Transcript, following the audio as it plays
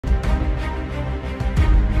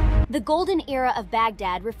The Golden Era of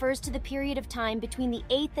Baghdad refers to the period of time between the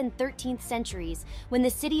 8th and 13th centuries when the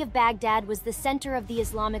city of Baghdad was the center of the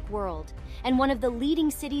Islamic world and one of the leading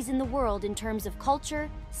cities in the world in terms of culture,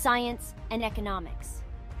 science, and economics.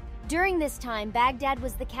 During this time, Baghdad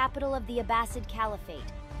was the capital of the Abbasid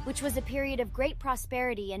Caliphate, which was a period of great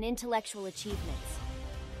prosperity and intellectual achievements.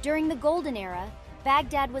 During the Golden Era,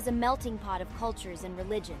 Baghdad was a melting pot of cultures and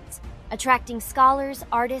religions, attracting scholars,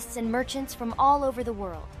 artists, and merchants from all over the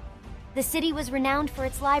world. The city was renowned for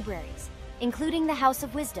its libraries, including the House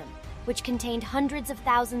of Wisdom, which contained hundreds of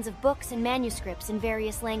thousands of books and manuscripts in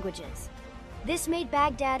various languages. This made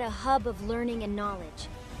Baghdad a hub of learning and knowledge.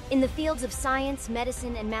 In the fields of science,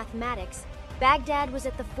 medicine, and mathematics, Baghdad was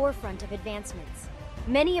at the forefront of advancements.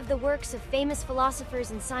 Many of the works of famous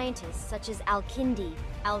philosophers and scientists such as Al-Kindi,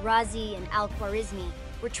 Al-Razi, and Al-Khwarizmi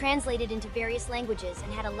were translated into various languages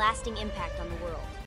and had a lasting impact on the world.